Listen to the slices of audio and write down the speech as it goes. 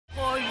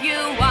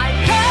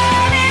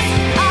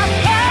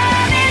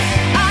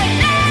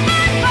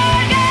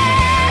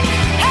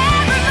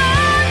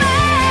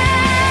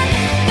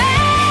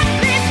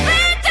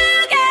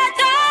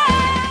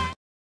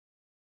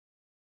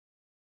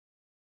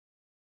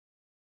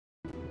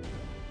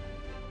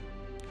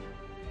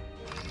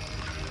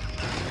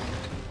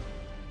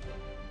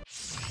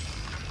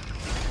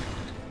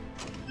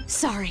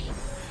sorry.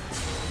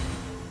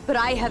 But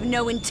I have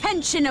no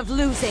intention of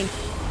losing.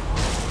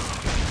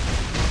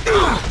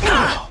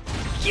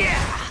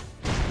 Yeah!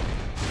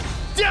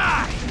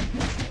 Die!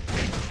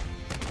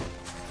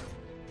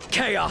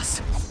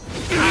 Chaos!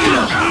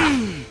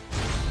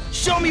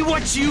 Show me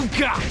what you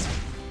got!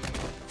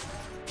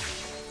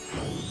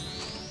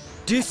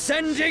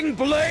 Descending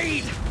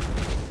blade!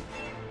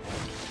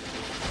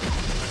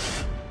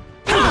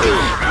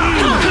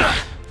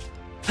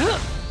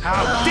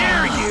 How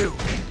dare you!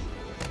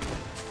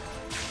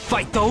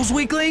 Fight those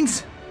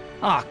weaklings?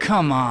 Aw,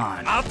 come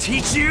on. I'll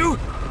teach you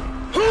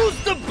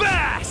who's the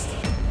best!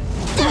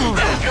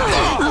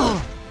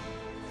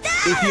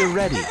 If you're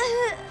ready,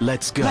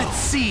 let's go. Let's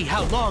see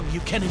how long you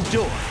can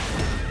endure.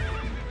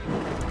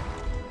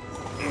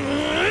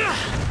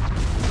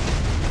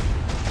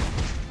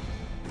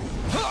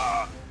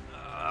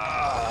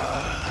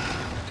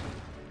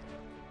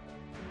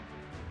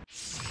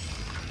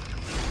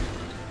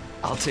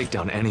 I'll take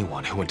down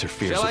anyone who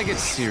interferes. Shall I get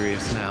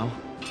serious now?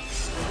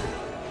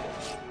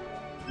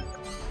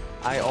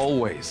 I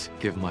always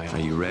give my... Are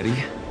you ready?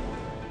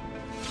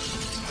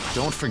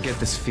 Don't forget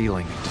this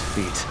feeling of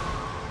defeat.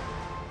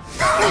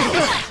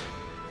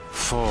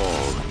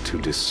 Fall into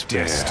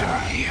despair.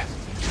 Destiny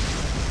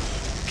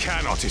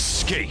cannot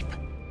escape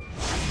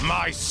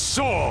my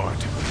sword.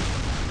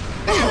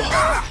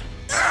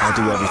 I'll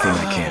do everything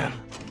I can.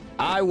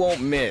 I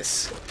won't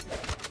miss.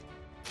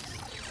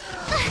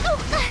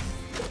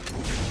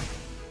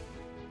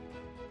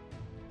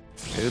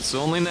 It's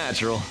only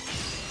natural.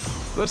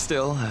 But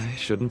still, I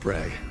shouldn't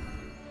brag.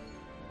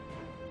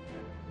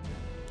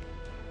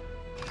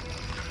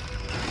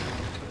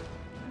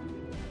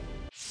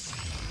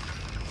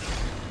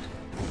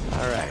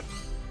 All right.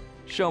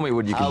 Show me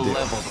what you can do. I'll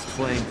level the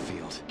playing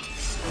field.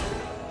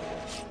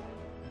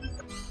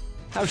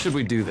 How should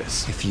we do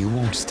this? If you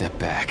won't step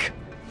back,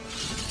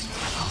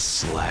 I'll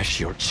slash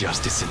your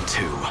justice in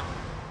two.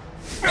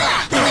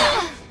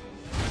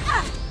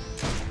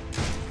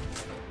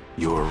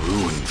 Your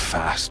ruin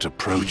fast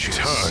approaches.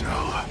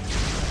 Eternal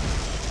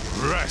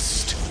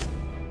rest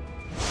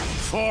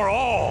for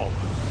all.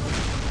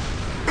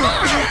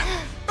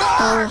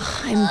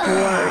 Oh, I'm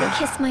bored.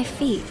 Kiss my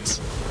feet.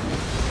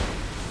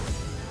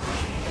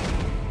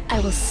 I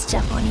will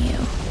step on you.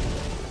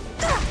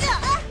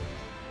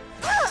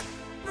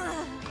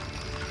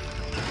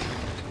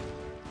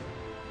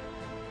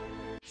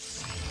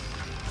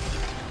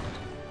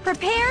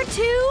 Prepare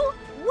to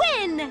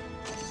win!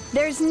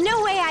 There's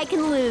no way I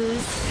can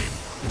lose.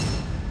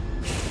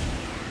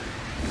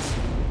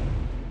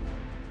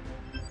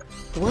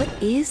 What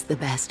is the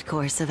best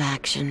course of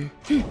action?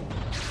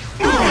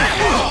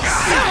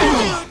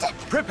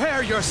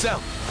 Prepare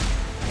yourself!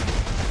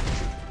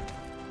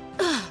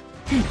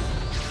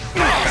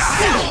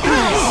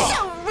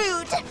 So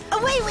rude!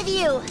 Away with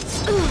you!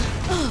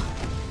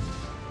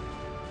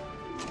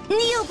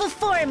 Kneel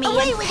before me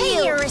and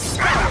pay your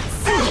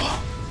respects!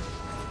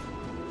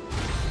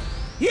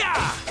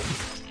 Yeah!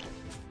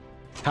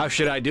 How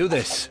should I do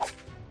this?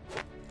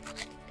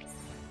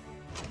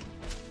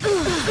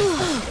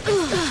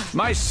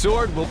 My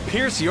sword will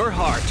pierce your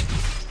heart.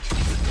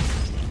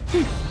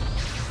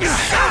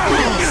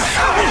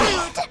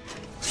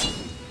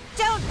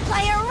 Don't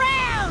play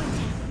around!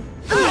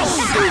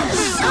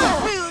 So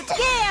rude!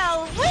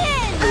 Gale,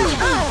 win!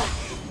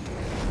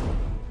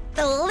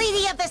 The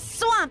lady of the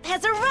swamp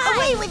has arrived!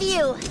 Away with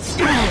you!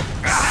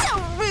 So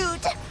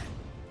rude!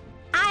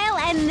 I'll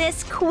end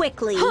this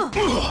quickly.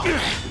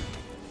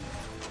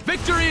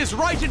 Victory is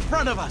right in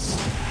front of us!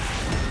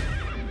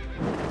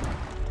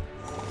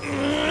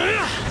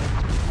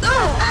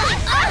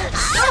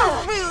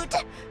 So rude!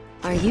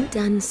 Are you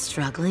done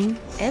struggling?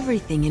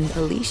 Everything in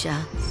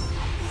Felicia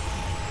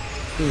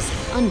is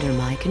under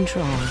my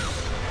control.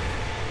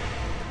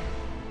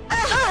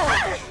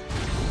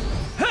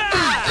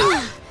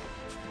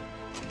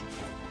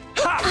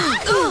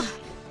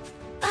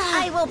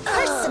 I will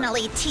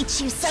personally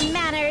teach you some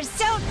manners.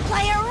 Don't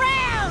play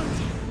around!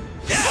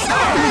 So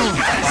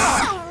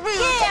rude!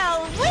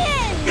 Gale,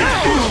 win!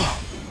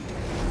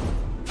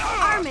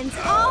 Armin's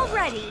all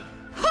ready.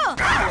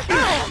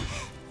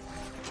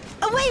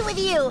 Away with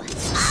you!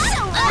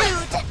 So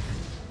rude!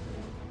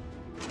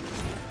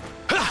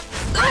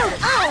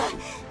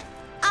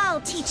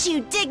 I'll teach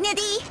you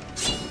dignity!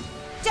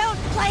 Don't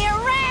play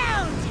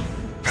around!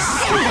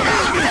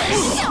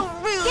 So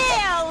rude!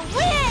 Gale,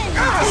 win!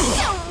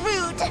 So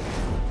rude!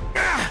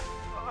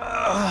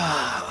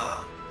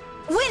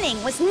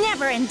 Winning was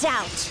never in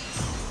doubt!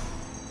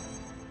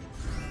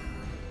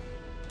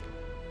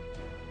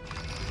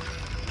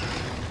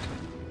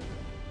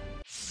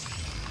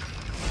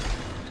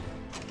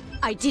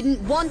 I didn't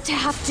want to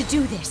have to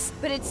do this,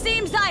 but it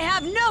seems I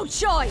have no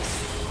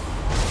choice.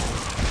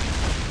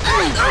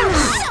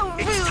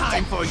 It's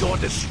time for your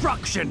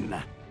destruction!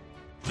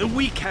 The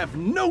weak have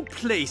no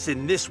place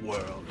in this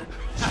world.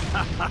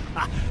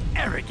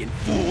 Arrogant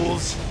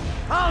fools!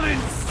 I'll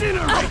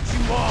incinerate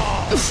you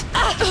all!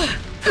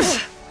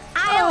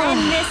 I'll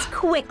end this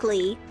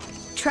quickly.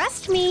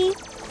 Trust me.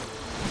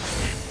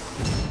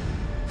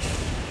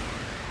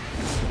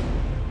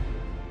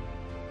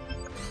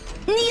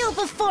 Kneel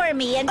before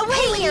me and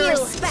pay your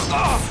respects.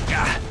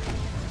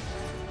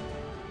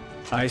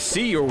 I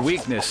see your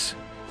weakness.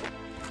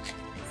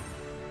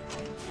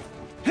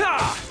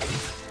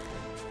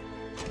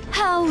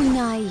 How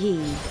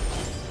naive.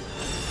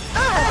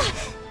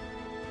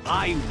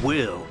 I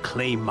will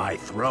claim my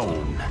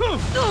throne.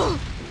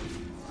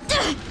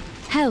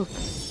 Help.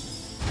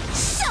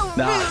 So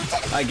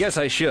rude. I guess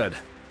I should.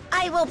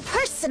 I will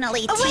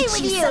personally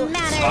teach you some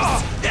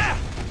manners.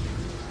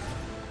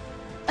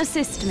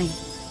 Assist me.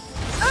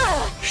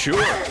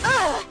 Sure.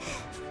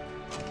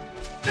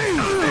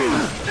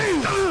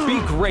 Be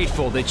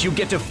grateful that you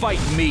get to fight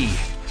me.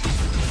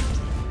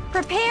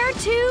 Prepare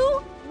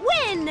to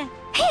win.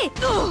 Hey.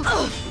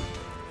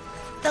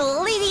 The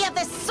lady of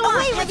the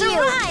swamp has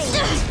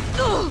arrived.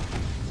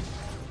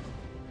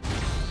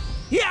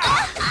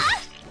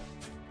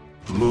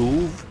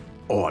 Move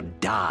or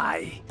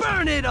die.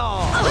 Burn it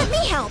all! Let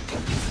me help.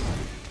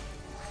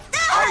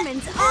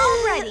 Armin's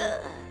all ready.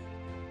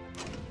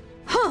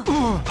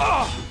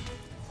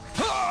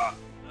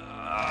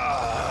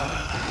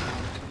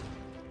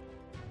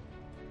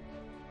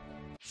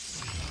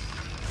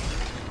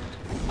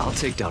 I'll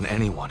take down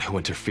anyone who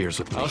interferes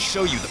with me. I'll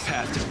show you the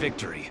path to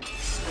victory.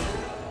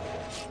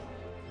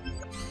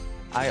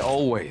 I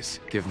always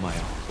give my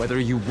all. Whether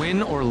you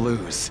win or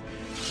lose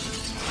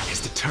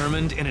is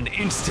determined in an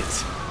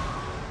instant.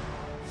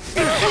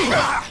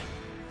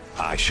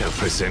 I shall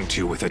present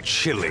you with a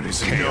chilling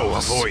tale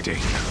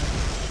avoiding.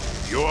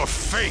 Your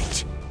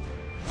fate!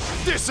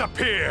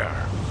 Disappear!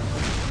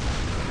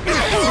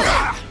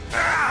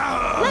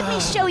 Let me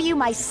show you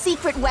my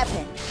secret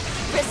weapon.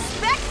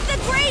 Respect the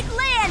Great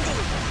Landing!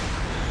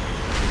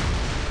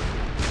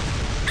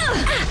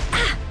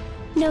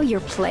 Know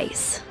your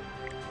place.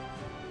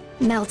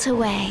 Melt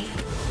away.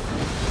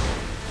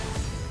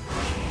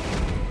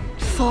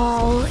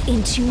 Fall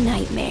into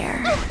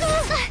nightmare.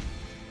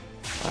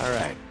 All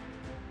right.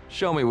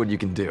 Show me what you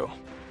can do.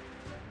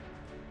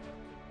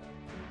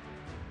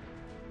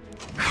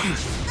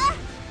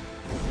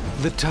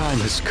 The time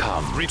has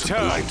come to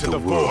Return blight to the the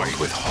world void.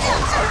 with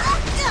horror.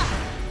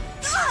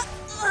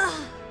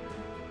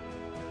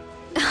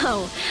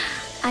 Oh,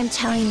 I'm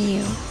telling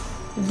you,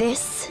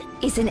 this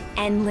is an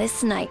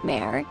endless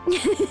nightmare.